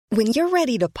When you're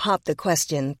ready to pop the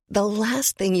question, the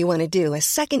last thing you want to do is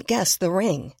second-guess the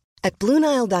ring. At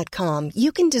BlueNile.com,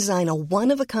 you can design a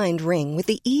one-of-a-kind ring with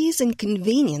the ease and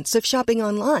convenience of shopping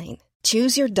online.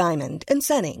 Choose your diamond and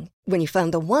setting. When you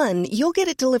find the one, you'll get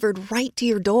it delivered right to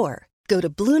your door. Go to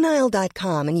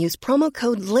BlueNile.com and use promo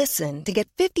code LISTEN to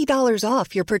get $50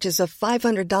 off your purchase of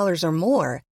 $500 or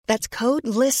more. That's code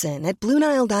LISTEN at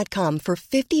BlueNile.com for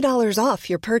 $50 off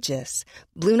your purchase.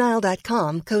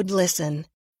 BlueNile.com, code LISTEN.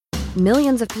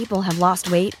 Millions of people have lost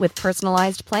weight with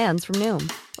personalized plans from Noom.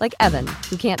 Like Evan,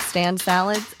 who can't stand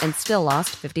salads and still lost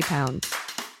 50 pounds.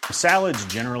 Salads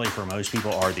generally for most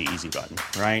people are the easy button,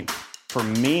 right? For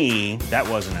me, that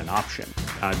wasn't an option.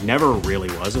 I never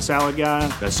really was a salad guy.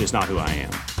 That's just not who I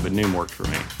am. But Noom worked for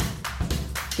me.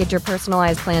 Get your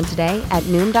personalized plan today at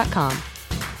Noom.com.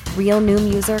 Real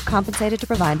Noom user compensated to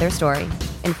provide their story.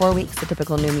 In 4 weeks, the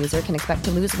typical Noom user can expect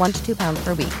to lose 1 to 2 pounds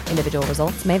per week. Individual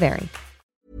results may vary.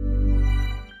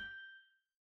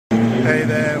 Hey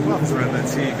there, welcome to Red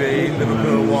TV.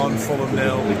 Liverpool 1, Fulham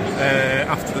 0.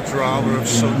 After the drama of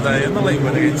Sunday and the late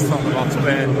win against Tottenham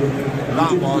Hotspur,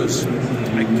 that was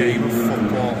a game of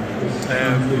football.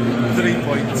 3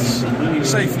 points,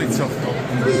 safely tucked up.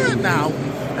 Now,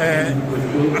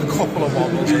 a couple of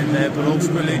wobbles in there, but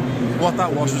ultimately what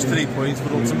that was 3 points,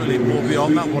 but ultimately more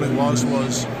beyond that, what it was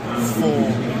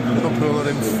 4. Liverpool are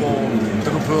in form.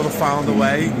 Liverpool have found a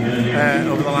way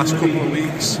over the last couple of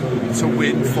weeks to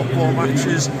win football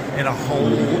matches in a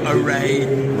whole array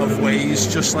of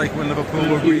ways, just like when Liverpool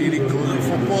were really good at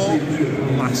football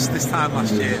this time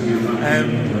last year.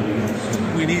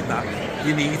 We need that.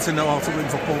 You need to know how to win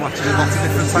football matches in lots of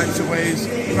different types of ways.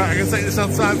 Right, I'm going to take this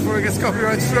outside before it gets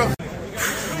copyright struck.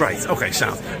 Right, okay,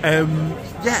 Sam.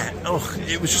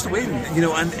 It was just a win,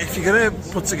 and if you're going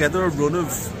to put together a run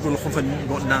of, we're looking for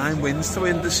 9 wins to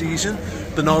end the season,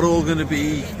 they're not all going to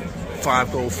be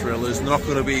 5-goal thrillers, they're not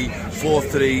going to be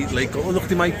 4-3 late goals. Look,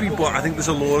 they might be, but I think there's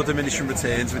a law of diminishing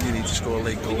returns when you need to score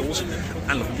late goals,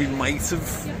 and look, we might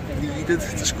have needed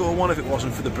to score one if it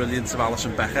wasn't for the brilliance of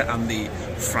Alisson Becker and the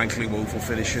frankly woeful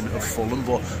finishing of Fulham.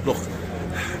 But look,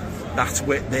 that's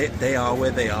where they are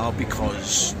where they are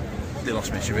because they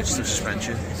lost Mitrovic to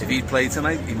suspension. If he'd played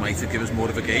tonight, he might have given us more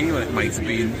of a game and it might have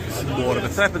been more of a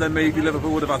threat, but then maybe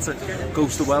Liverpool would have had to go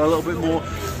to the well a little bit more.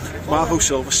 Marco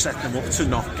Silva set them up to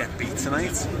not get beat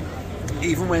tonight.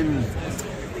 Even when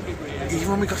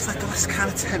we got to the last kind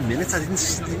of 10 minutes, I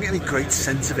didn't get any great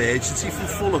sense of urgency from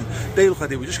Fulham. They looked like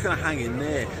they were just going to hang in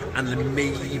there and then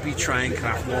maybe try and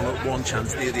craft one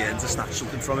chance near the end to snatch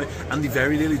something from it, and they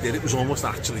very nearly did. It was almost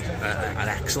actually an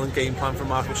excellent game plan from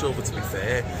Marco Silva, to be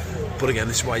fair. But again,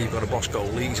 this is why you've got a boss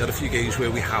goalie. He's had a few games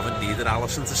where we haven't needed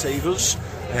Alisson to save us,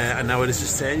 and now it is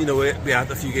his turn. We had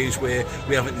a few games where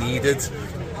we haven't needed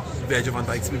Virgil van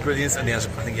Dijk to be brilliant, and I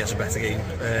think he has a better game.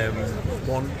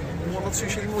 One or two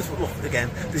shame moves, but look, again,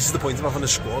 this is the point of having a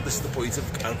squad. This is the point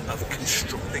of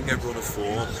constructing a run of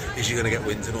form. Is you're going to get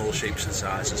wins in all shapes and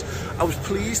sizes. I was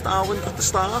pleased Darwin at the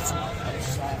start.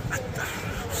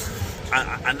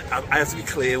 And I have to be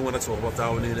clear when I talk about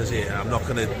Darwin Núñez here. I'm not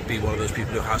going to be one of those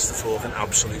people who has to talk in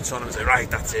absolutes on him and say, right,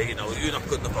 that's it, you're not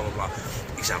good enough, blah blah blah.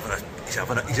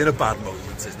 He's in a bad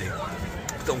moment, isn't he?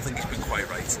 I don't think he's been quite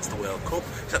right since the World Cup.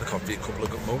 He's had a couple of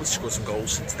good moments, he's scored some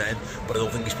goals since then, but I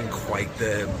don't think he's been quite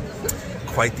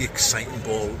the exciting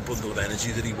bundle of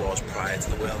energy that he was prior to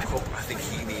the World Cup. I think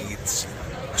he needs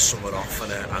a summer off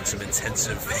and some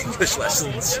intensive English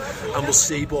lessons, and we'll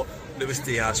see. But Luis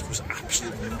Diaz was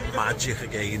absolute magic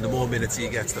again. The more minutes he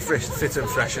gets, the fitter and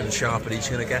fresher and sharper he's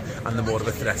going to get, and the more of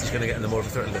a threat he's going to get, and the more of a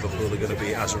threat Liverpool are going to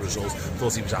be as a result.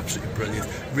 Thought he was absolutely brilliant.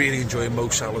 Really enjoying Mo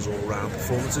Salah's all-round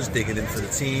performances, digging in for the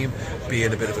team,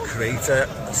 being a bit of a creator.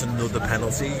 That's another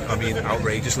penalty. I mean,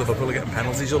 outrageous. Liverpool are getting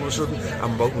penalties all of a sudden,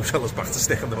 and Mo Salah's back to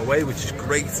sticking them away, which is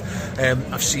great.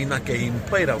 I've seen that game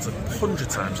played out 100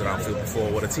 times at Anfield before,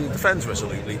 where a team defends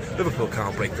resolutely, Liverpool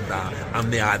can't break them down,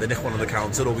 and they either nick one on the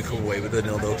counter or we come away with a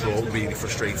 0-0 draw, really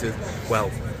frustrated.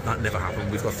 Well, that never happened.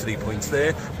 We've got 3 points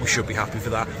there. We should be happy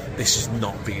for that. This is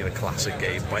not being a classic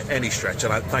game by any stretch,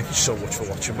 and I thank you so much for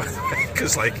watching, by the way,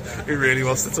 because who really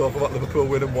wants to talk about Liverpool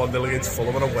winning 1-0 against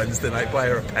Fulham on a Wednesday night by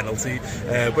a penalty?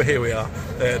 But here we are.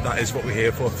 That is what we're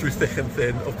here for, through thick and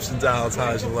thin, ups and downs,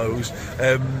 highs and lows.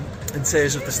 In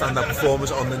terms of the standout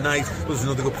performers on the night, there was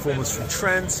another good performance from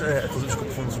Trent. I thought it was a good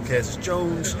performance from Curtis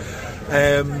Jones.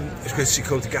 It's great to see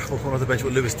Cody Gakpo coming on the bench,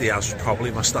 but Luis Diaz was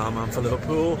probably my star man for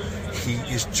Liverpool. He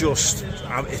is just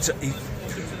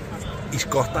he's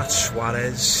got that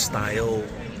Suarez style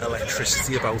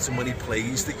electricity about him when he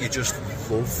plays that you just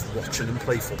love watching him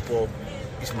play football.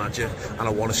 He's magic, and I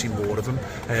want to see more of him.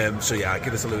 So yeah, I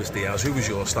give it to Luis Diaz. Who was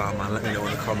your star man? Let me know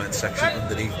in the comment section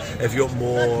underneath. If you want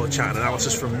more chat and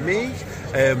analysis from me,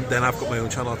 then I've got my own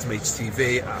channel, Automates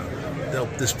TV.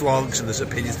 There's vlogs and there's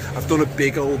opinions. I've done a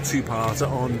big old two-parter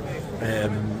on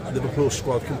Liverpool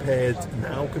squad compared to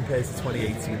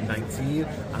 2018-19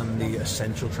 and the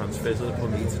essential transfers that Liverpool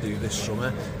need to do this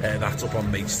summer. That's up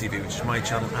on Mates TV, which is my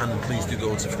channel, and please do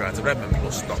go and subscribe to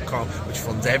redmanplus.com, which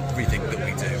funds everything that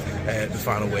we do. The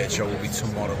final word show will be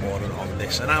tomorrow morning on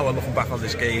this, an hour looking back on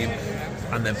this game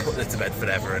and then putting it to bed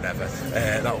forever and ever.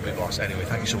 That will be boss. Anyway,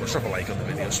 thank you so much. Drop a like on the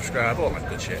video, subscribe, all that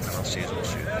good shit, and I'll see you all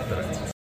soon.